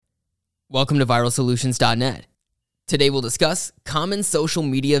Welcome to ViralSolutions.net. Today we'll discuss common social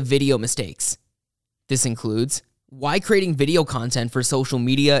media video mistakes. This includes why creating video content for social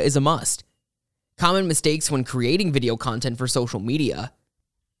media is a must, common mistakes when creating video content for social media,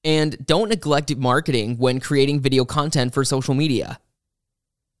 and don't neglect marketing when creating video content for social media.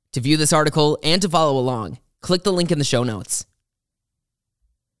 To view this article and to follow along, click the link in the show notes.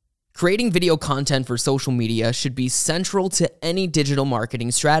 Creating video content for social media should be central to any digital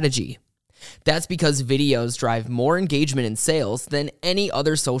marketing strategy. That's because videos drive more engagement and sales than any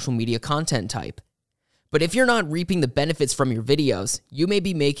other social media content type. But if you're not reaping the benefits from your videos, you may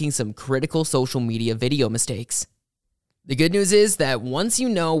be making some critical social media video mistakes. The good news is that once you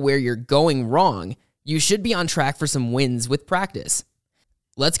know where you're going wrong, you should be on track for some wins with practice.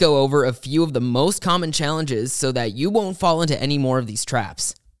 Let's go over a few of the most common challenges so that you won't fall into any more of these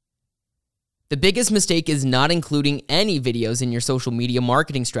traps. The biggest mistake is not including any videos in your social media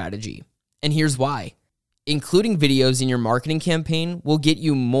marketing strategy. And here's why. Including videos in your marketing campaign will get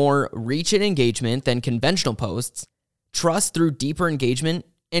you more reach and engagement than conventional posts, trust through deeper engagement,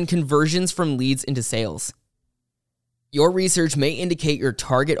 and conversions from leads into sales. Your research may indicate your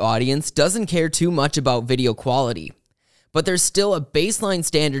target audience doesn't care too much about video quality, but there's still a baseline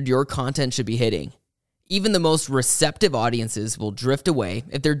standard your content should be hitting. Even the most receptive audiences will drift away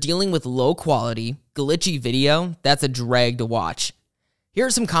if they're dealing with low quality, glitchy video that's a drag to watch. Here are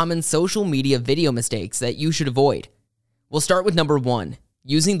some common social media video mistakes that you should avoid. We'll start with number 1,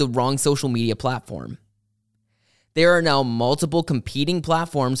 using the wrong social media platform. There are now multiple competing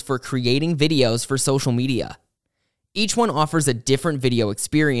platforms for creating videos for social media. Each one offers a different video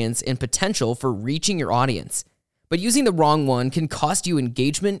experience and potential for reaching your audience, but using the wrong one can cost you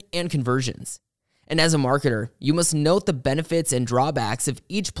engagement and conversions. And as a marketer, you must note the benefits and drawbacks of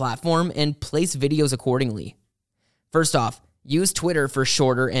each platform and place videos accordingly. First off, use Twitter for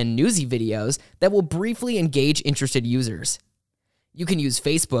shorter and newsy videos that will briefly engage interested users. You can use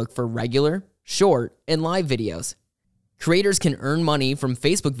Facebook for regular, short, and live videos. Creators can earn money from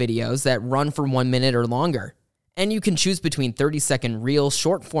Facebook videos that run for 1 minute or longer, and you can choose between 30-second reel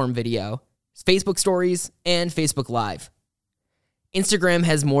short-form video, Facebook Stories, and Facebook Live. Instagram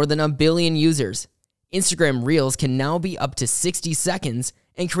has more than 1 billion users. Instagram Reels can now be up to 60 seconds,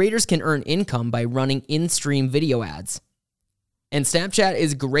 and creators can earn income by running in-stream video ads. And Snapchat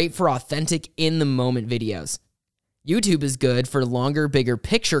is great for authentic, in-the-moment videos. YouTube is good for longer, bigger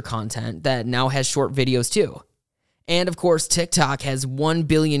picture content that now has short videos too. And of course, TikTok has 1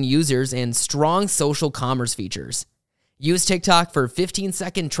 billion users and strong social commerce features. Use TikTok for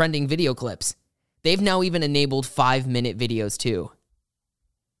 15-second trending video clips. They've now even enabled 5-minute videos too.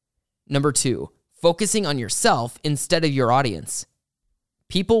 Number 2, focusing on yourself instead of your audience.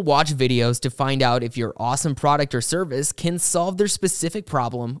 People watch videos to find out if your awesome product or service can solve their specific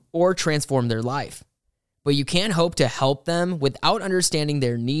problem or transform their life. But you can't hope to help them without understanding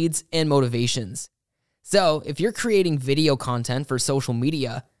their needs and motivations. So, if you're creating video content for social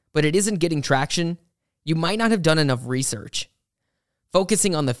media, but it isn't getting traction, you might not have done enough research.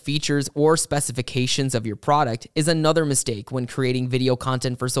 Focusing on the features or specifications of your product is another mistake when creating video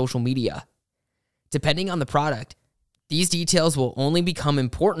content for social media. Depending on the product, these details will only become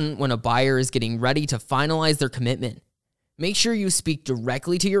important when a buyer is getting ready to finalize their commitment. Make sure you speak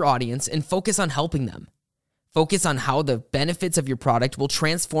directly to your audience and focus on helping them. Focus on how the benefits of your product will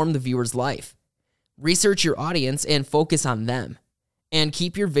transform the viewer's life. Research your audience and focus on them. And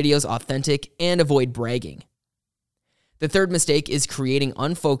keep your videos authentic and avoid bragging. The third mistake is creating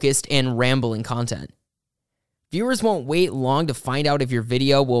unfocused and rambling content. Viewers won't wait long to find out if your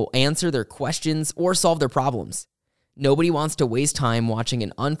video will answer their questions or solve their problems. Nobody wants to waste time watching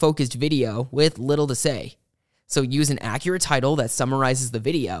an unfocused video with little to say. So use an accurate title that summarizes the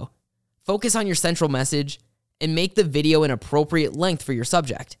video, focus on your central message, and make the video an appropriate length for your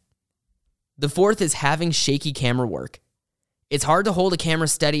subject. The fourth is having shaky camera work. It's hard to hold a camera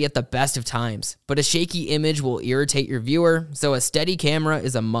steady at the best of times, but a shaky image will irritate your viewer, so a steady camera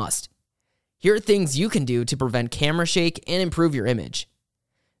is a must. Here are things you can do to prevent camera shake and improve your image.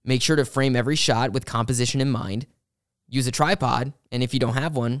 Make sure to frame every shot with composition in mind. Use a tripod, and if you don't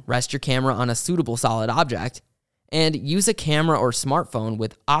have one, rest your camera on a suitable solid object, and use a camera or smartphone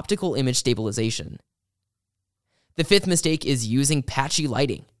with optical image stabilization. The fifth mistake is using patchy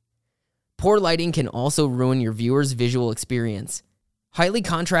lighting. Poor lighting can also ruin your viewer's visual experience. Highly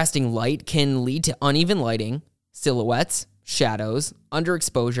contrasting light can lead to uneven lighting, silhouettes, shadows,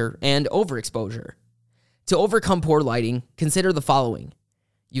 underexposure, and overexposure. To overcome poor lighting, consider the following.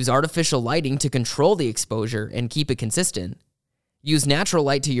 Use artificial lighting to control the exposure and keep it consistent. Use natural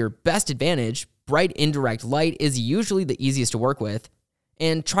light to your best advantage. Bright indirect light is usually the easiest to work with.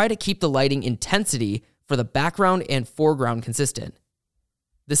 and try to keep the lighting intensity for the background and foreground consistent.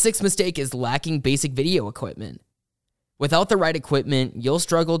 The sixth mistake is lacking basic video equipment. Without the right equipment, you'll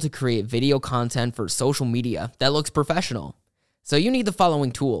struggle to create video content for social media that looks professional. So you need the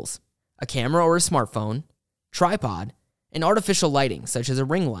following tools: a camera or a smartphone, tripod, and artificial lighting such as a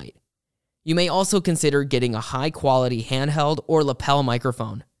ring light. You may also consider getting a high-quality handheld or lapel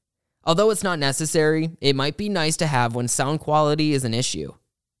microphone. Although it's not necessary, it might be nice to have when sound quality is an issue.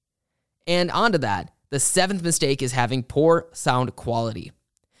 And onto that, the seventh mistake is having poor sound quality.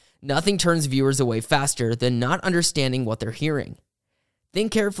 Nothing turns viewers away faster than not understanding what they're hearing.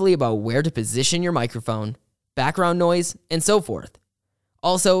 Think carefully about where to position your microphone, background noise, and so forth.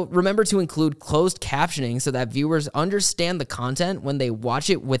 Also, remember to include closed captioning so that viewers understand the content when they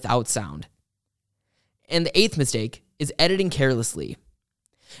watch it without sound. And the eighth mistake is editing carelessly.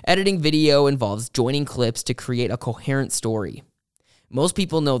 Editing video involves joining clips to create a coherent story. Most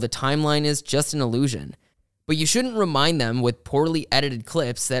people know the timeline is just an illusion, but you shouldn't remind them with poorly edited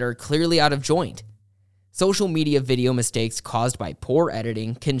clips that are clearly out of joint. Social media video mistakes caused by poor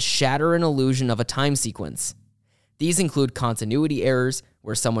editing can shatter an illusion of a time sequence. These include continuity errors,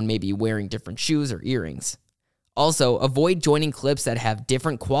 where someone may be wearing different shoes or earrings. Also, avoid joining clips that have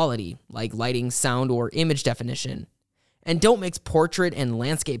different quality, like lighting, sound, or image definition. And don't mix portrait and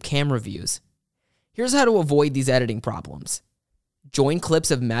landscape camera views. Here's how to avoid these editing problems. Join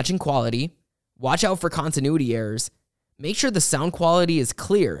clips of matching quality, watch out for continuity errors, make sure the sound quality is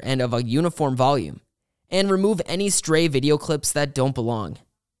clear and of a uniform volume, and remove any stray video clips that don't belong.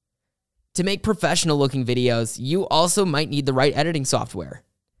 To make professional-looking videos, you also might need the right editing software.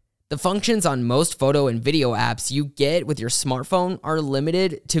 The functions on most photo and video apps you get with your smartphone are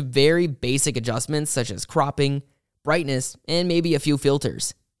limited to very basic adjustments such as cropping, brightness, and maybe a few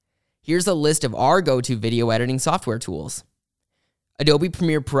filters. Here's a list of our go-to video editing software tools. Adobe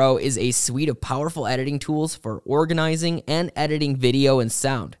Premiere Pro is a suite of powerful editing tools for organizing and editing video and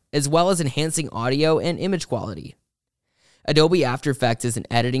sound, as well as enhancing audio and image quality. Adobe After Effects is an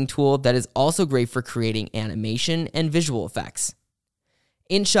editing tool that is also great for creating animation and visual effects.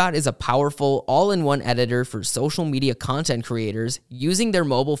 InShot is a powerful all-in-one editor for social media content creators using their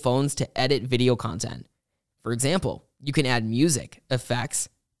mobile phones to edit video content. For example, you can add music, effects,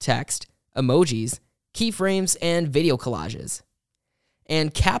 text, emojis, keyframes, and video collages.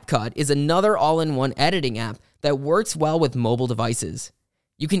 And CapCut is another all-in-one editing app that works well with mobile devices.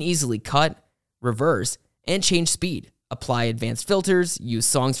 You can easily cut, reverse, and change speed, apply advanced filters, use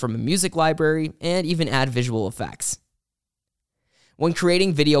songs from a music library, and even add visual effects. When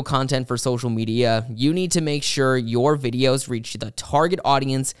creating video content for social media, you need to make sure your videos reach the target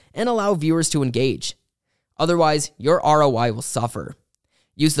audience and allow viewers to engage. Otherwise, your ROI will suffer.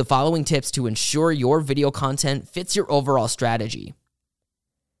 Use the following tips to ensure your video content fits your overall strategy.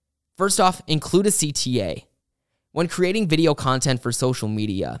 First off, include a CTA. When creating video content for social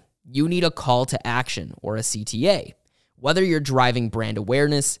media, you need a call to action or a CTA, whether you're driving brand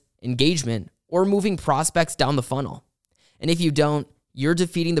awareness, engagement, or moving prospects down the funnel. And if you don't, you're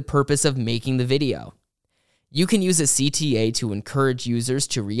defeating the purpose of making the video. You can use a CTA to encourage users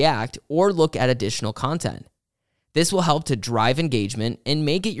to react or look at additional content. This will help to drive engagement and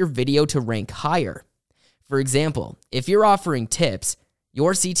make it your video to rank higher. For example, if you're offering tips,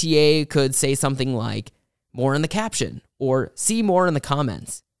 your CTA could say something like, "More in the caption," or "See more in the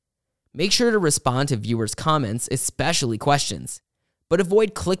comments." Make sure to respond to viewers' comments, especially questions. But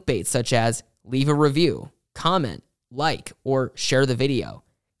avoid clickbait such as "leave a review," "comment," "like," or "share the video,"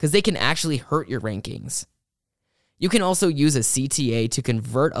 because they can actually hurt your rankings. You can also use a CTA to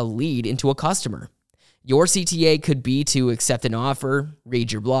convert a lead into a customer. Your CTA could be to accept an offer,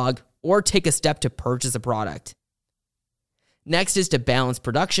 read your blog, or take a step to purchase a product. Next is to balance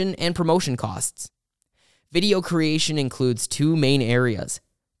production and promotion costs. Video creation includes two main areas,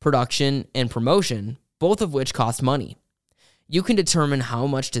 production and promotion, both of which cost money. You can determine how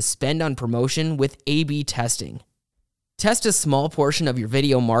much to spend on promotion with A/B testing. Test a small portion of your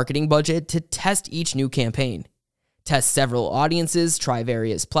video marketing budget to test each new campaign. Test several audiences, try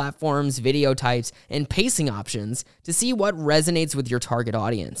various platforms, video types, and pacing options to see what resonates with your target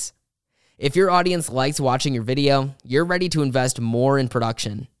audience. If your audience likes watching your video, you're ready to invest more in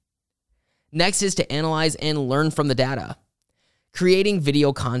production. Next is to analyze and learn from the data. Creating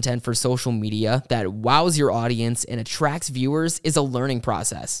video content for social media that wows your audience and attracts viewers is a learning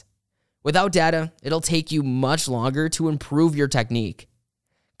process. Without data, it'll take you much longer to improve your technique.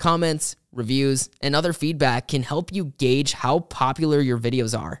 Comments, reviews, and other feedback can help you gauge how popular your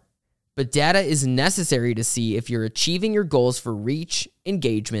videos are. But data is necessary to see if you're achieving your goals for reach,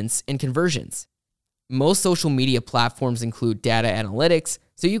 engagements, and conversions. Most social media platforms include data analytics,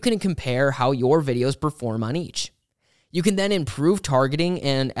 so you can compare how your videos perform on each. You can then improve targeting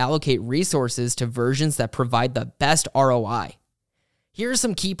and allocate resources to versions that provide the best ROI. Here are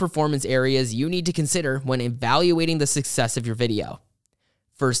some key performance areas you need to consider when evaluating the success of your video.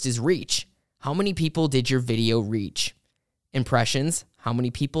 First is reach. How many people did your video reach? Impressions. How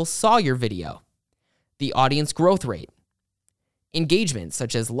many people saw your video? The audience growth rate. Engagement,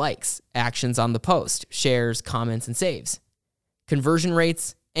 such as likes, actions on the post, shares, comments, and saves. Conversion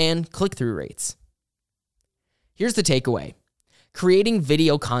rates, and click-through rates. Here's the takeaway. Creating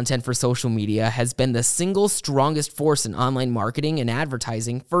video content for social media has been the single strongest force in online marketing and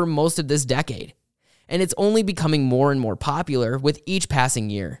advertising for most of this decade, and it's only becoming more and more popular with each passing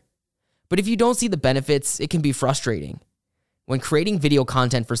year. But if you don't see the benefits, it can be frustrating. When creating video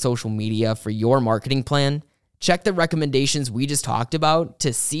content for social media for your marketing plan, check the recommendations we just talked about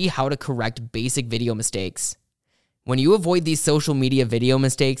to see how to correct basic video mistakes. When you avoid these social media video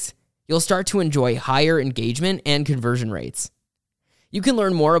mistakes, you'll start to enjoy higher engagement and conversion rates. You can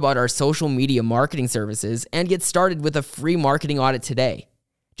learn more about our social media marketing services and get started with a free marketing audit today.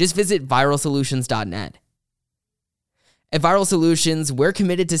 Just visit viralsolutions.net. At Viral Solutions, we're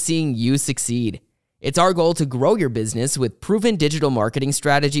committed to seeing you succeed. It's our goal to grow your business with proven digital marketing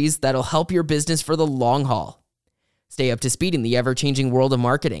strategies that'll help your business for the long haul. Stay up to speed in the ever-changing world of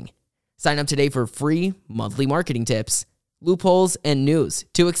marketing. Sign up today for free monthly marketing tips, loopholes, and news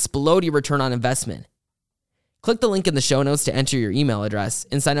to explode your return on investment. Click the link in the show notes to enter your email address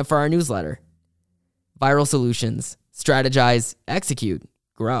and sign up for our newsletter. Viral Solutions. Strategize, execute,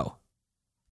 grow.